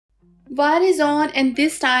War is on, and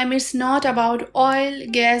this time it's not about oil,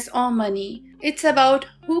 gas or money. It's about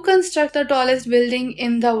who constructs the tallest building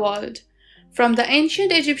in the world. From the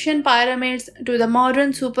ancient Egyptian pyramids to the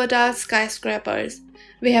modern super tall skyscrapers,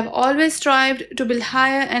 we have always strived to build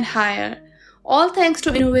higher and higher. All thanks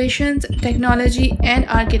to innovations, technology and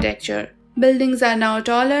architecture, buildings are now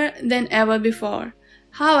taller than ever before.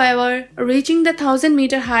 However, reaching the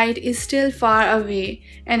 1,000-meter height is still far away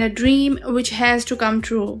and a dream which has to come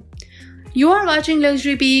true. You are watching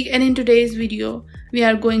Luxury Peak, and in today's video, we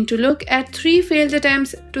are going to look at 3 failed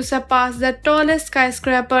attempts to surpass the tallest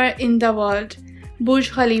skyscraper in the world, Burj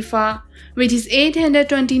Khalifa, which is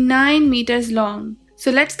 829 meters long. So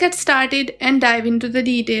let's get started and dive into the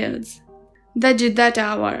details. The Jeddah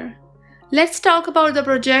Tower. Let's talk about the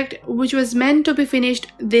project which was meant to be finished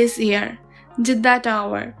this year, Jeddah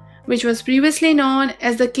Tower, which was previously known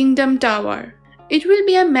as the Kingdom Tower. It will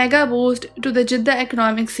be a mega boost to the Jeddah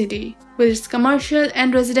economic city, with its commercial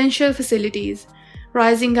and residential facilities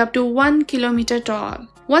rising up to 1 kilometer tall.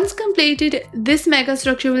 Once completed, this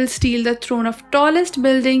megastructure will steal the throne of tallest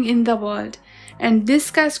building in the world, and this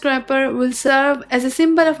skyscraper will serve as a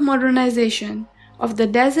symbol of modernization of the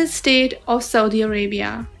desert state of Saudi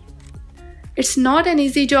Arabia. It's not an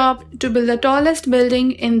easy job to build the tallest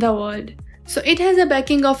building in the world, so it has a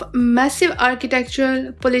backing of massive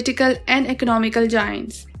architectural, political and economical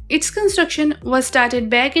giants. Its construction was started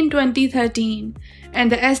back in 2013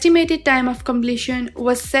 and the estimated time of completion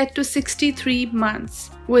was set to 63 months,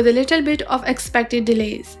 with a little bit of expected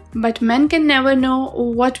delays. But man can never know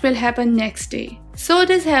what will happen next day. So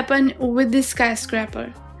does happen with this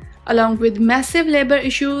skyscraper. Along with massive labor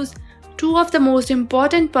issues, 2 of the most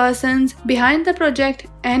important persons behind the project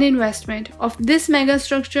and investment of this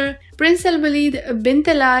megastructure, Prince Al-Walid bin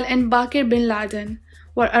Talal and Bakr bin Laden,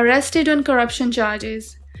 were arrested on corruption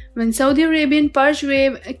charges when Saudi Arabian purge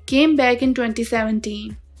wave came back in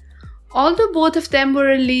 2017. Although both of them were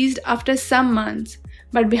released after some months,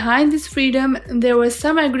 but behind this freedom there were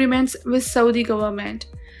some agreements with Saudi government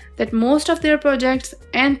that most of their projects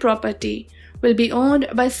and property will be owned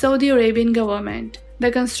by Saudi Arabian government.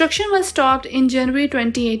 The construction was stopped in January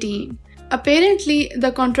 2018. Apparently,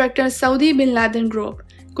 the contractor Saudi bin Laden Group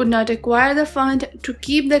could not acquire the fund to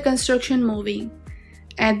keep the construction moving.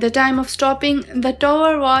 At the time of stopping, the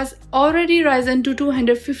tower was already risen to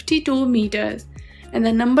 252 meters and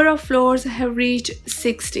the number of floors have reached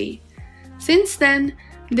 60. Since then,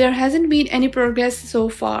 there hasn't been any progress so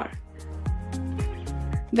far.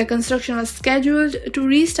 The construction was scheduled to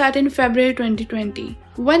restart in February 2020.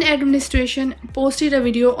 One administration posted a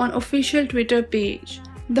video on official Twitter page.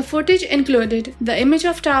 The footage included the image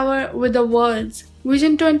of tower with the words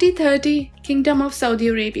Vision 2030 Kingdom of Saudi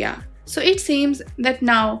Arabia. So it seems that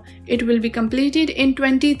now it will be completed in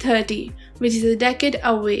 2030, which is a decade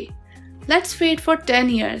away. Let's wait for 10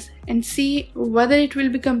 years and see whether it will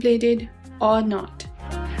be completed or not.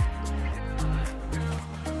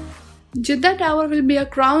 Jeddah Tower will be a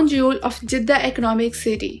crown jewel of Jeddah economic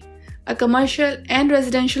city, a commercial and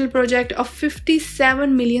residential project of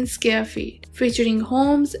 57 million square feet, featuring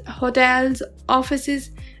homes, hotels, offices,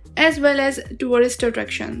 as well as tourist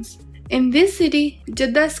attractions. In this city,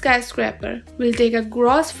 Jeddah skyscraper will take a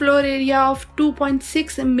gross floor area of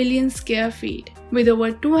 2.6 million square feet, with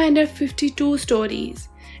over 252 stories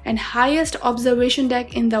and highest observation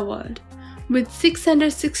deck in the world, with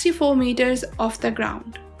 664 meters off the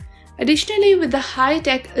ground. Additionally, with the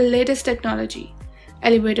high-tech latest technology,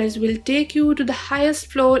 elevators will take you to the highest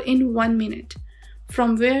floor in 1 minute,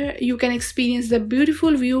 from where you can experience the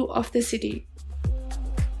beautiful view of the city.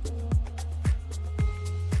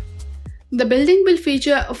 The building will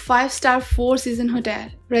feature a 5-star 4-season hotel,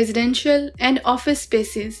 residential and office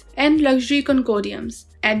spaces, and luxury condominiums.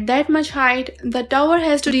 At that much height, the tower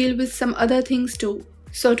has to deal with some other things too.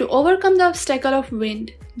 So to overcome the obstacle of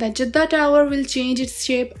wind, the Jeddah Tower will change its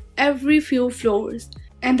shape every few floors,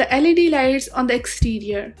 and the LED lights on the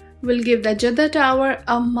exterior will give the Jeddah Tower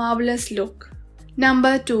a marvelous look.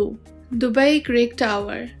 Number 2. Dubai Greek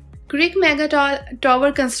Tower. Greek mega-tall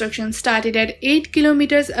tower construction started at 8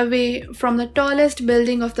 kilometers away from the tallest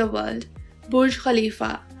building of the world, Burj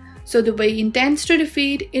Khalifa. So Dubai intends to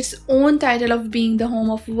defeat its own title of being the home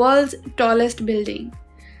of world's tallest building.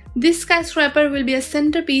 This skyscraper will be a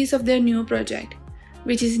centerpiece of their new project,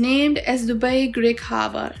 which is named as Dubai Greek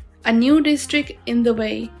Harbour, a new district in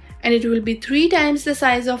Dubai, and it will be 3 times the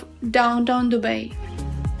size of downtown Dubai,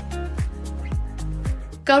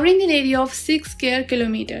 covering an area of 6 square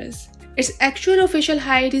kilometers. Its actual official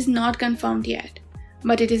height is not confirmed yet,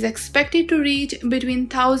 but it is expected to reach between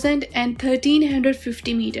 1000 and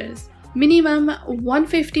 1350 meters, minimum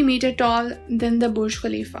 150 meter tall than the Burj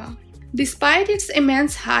Khalifa. Despite its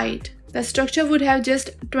immense height, the structure would have just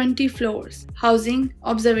 20 floors, housing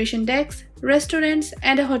observation decks, restaurants,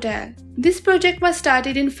 and a hotel. This project was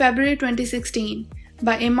started in February 2016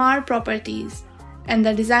 by Emaar Properties, and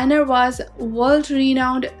the designer was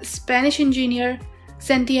world-renowned Spanish engineer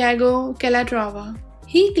Santiago Calatrava.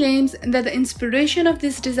 He claims that the inspiration of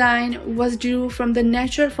this design was due from the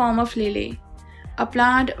natural form of lily, a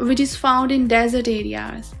plant which is found in desert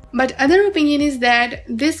areas. But other opinion is that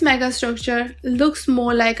this megastructure looks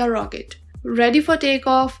more like a rocket, ready for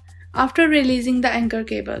takeoff after releasing the anchor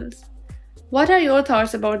cables. What are your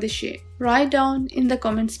thoughts about this shape? Write down in the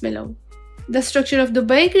comments below. The structure of the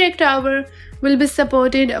Dubai Great Tower will be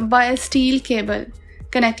supported by a steel cable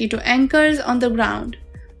connected to anchors on the ground,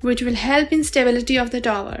 which will help in stability of the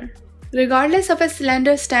tower. Regardless of a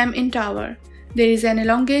slender stem in tower, there is an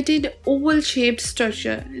elongated oval-shaped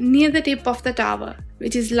structure near the tip of the tower,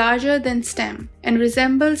 which is larger than stem and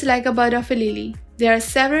resembles like a bud of a lily. There are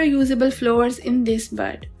several usable floors in this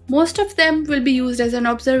bud. Most of them will be used as an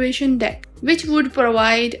observation deck, which would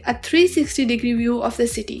provide a 360-degree view of the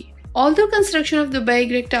city. Although construction of the Dubai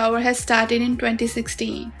Great Tower has started in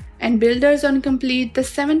 2016, and builders on complete the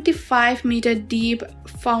 75-meter deep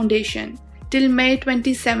foundation till May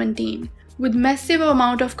 2017 with massive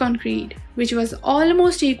amount of concrete, which was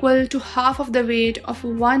almost equal to half of the weight of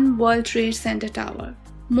one World Trade Center tower.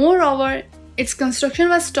 Moreover, its construction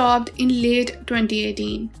was stopped in late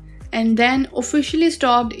 2018 and then officially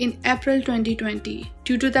stopped in April 2020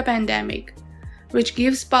 due to the pandemic, which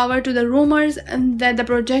gives power to the rumors that the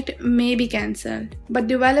project may be cancelled. But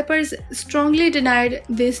developers strongly denied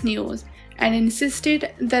this news and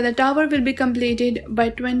insisted that the tower will be completed by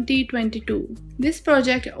 2022. This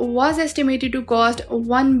project was estimated to cost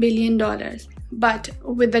 $1 billion, but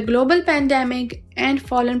with the global pandemic and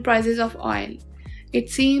fallen prices of oil, it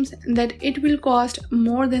seems that it will cost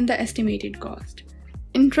more than the estimated cost.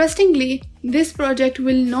 Interestingly, this project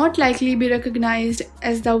will not likely be recognized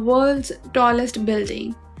as the world's tallest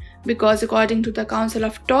building, because according to the Council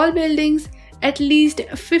of Tall Buildings, at least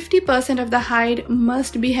 50% of the height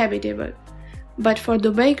must be habitable. But for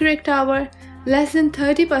the Dubai Great Tower, less than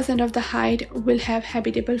 30% of the height will have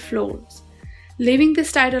habitable floors, leaving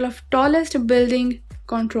this title of tallest building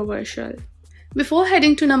controversial. Before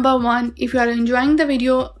heading to number 1, if you are enjoying the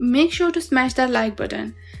video, make sure to smash that like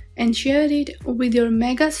button and share it with your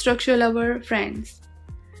mega structure lover friends.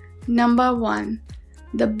 Number 1.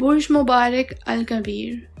 The Burj Mubarak Al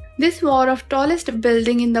Kabir. This war of tallest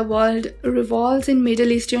building in the world revolves in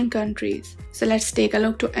Middle Eastern countries. So let's take a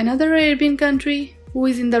look to another Arabian country who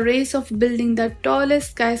is in the race of building the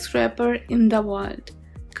tallest skyscraper in the world,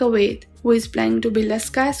 Kuwait, who is planning to build a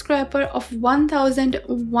skyscraper of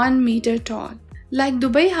 1001 meter tall. Like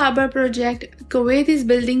Dubai Harbour project, Kuwait is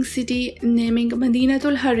building city naming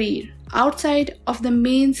Madinatul Harir outside of the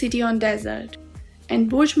main city on desert, and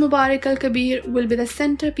Burj Mubarak Al Kabir will be the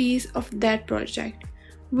centerpiece of that project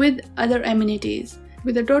with other amenities,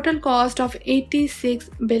 with a total cost of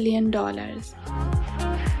 $86 billion.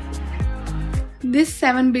 This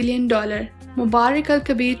 $7 billion Mubarak Al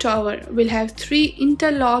Kabir Tower will have 3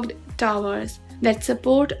 interlocked towers that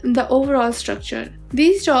support the overall structure.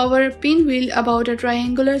 These towers pinwheel about a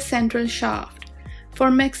triangular central shaft for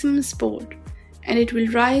maximum support, and it will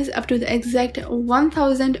rise up to the exact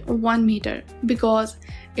 1001 meter because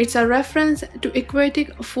it's a reference to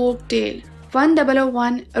aquatic folk tale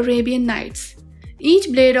 1001 Arabian Nights.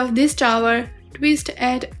 Each blade of this tower twists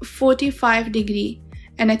at 45 degrees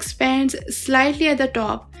and expands slightly at the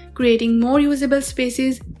top, creating more usable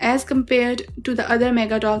spaces as compared to the other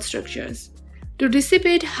megatall structures. To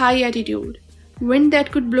dissipate high altitude wind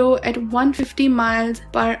that could blow at 150 miles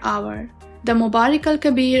per hour, the Mubarak Al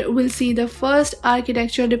Kabir will see the first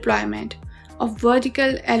architectural deployment of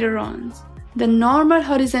vertical ailerons, the normal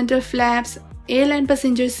horizontal flaps airline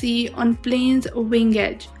passengers see on planes' wing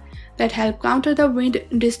edge that help counter the wind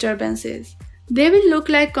disturbances. They will look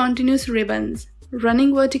like continuous ribbons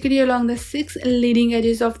running vertically along the 6 leading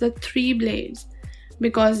edges of the 3 blades.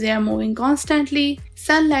 Because they are moving constantly,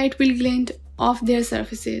 sunlight will glint off their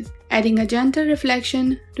surfaces, adding a gentle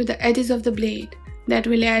reflection to the edges of the blade that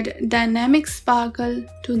will add dynamic sparkle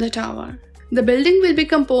to the tower. The building will be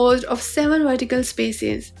composed of 7 vertical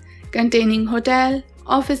spaces containing hotel,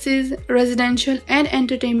 offices, residential and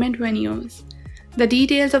entertainment venues. The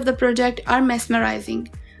details of the project are mesmerizing,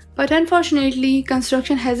 but unfortunately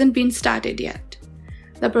construction hasn't been started yet.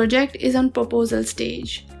 The project is on proposal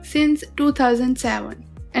stage since 2007,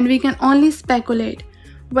 and we can only speculate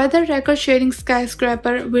whether record-sharing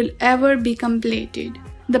skyscraper will ever be completed.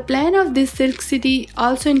 The plan of this silk city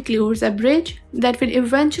also includes a bridge that will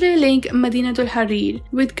eventually link Madinatul Harir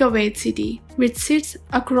with Kuwait city, which sits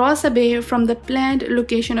across a bay from the planned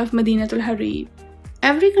location of Madinatul Harir.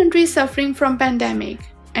 Every country is suffering from pandemic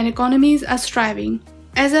and economies are striving.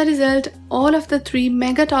 As a result, all of the 3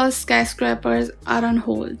 mega tall skyscrapers are on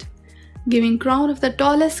hold, giving crown of the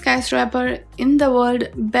tallest skyscraper in the world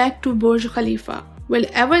back to Burj Khalifa. Will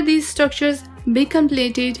ever these structures be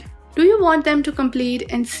completed? Do you want them to complete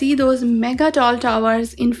and see those mega tall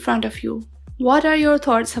towers in front of you? What are your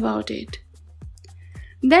thoughts about it?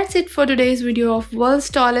 That's it for today's video of world's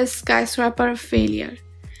tallest skyscraper failure.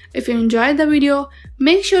 If you enjoyed the video,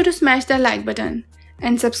 make sure to smash the like button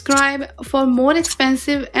and subscribe for more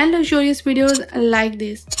expensive and luxurious videos like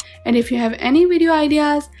this. And if you have any video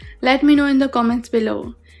ideas, let me know in the comments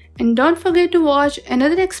below. And don't forget to watch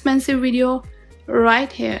another expensive video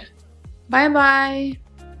right here. Bye bye.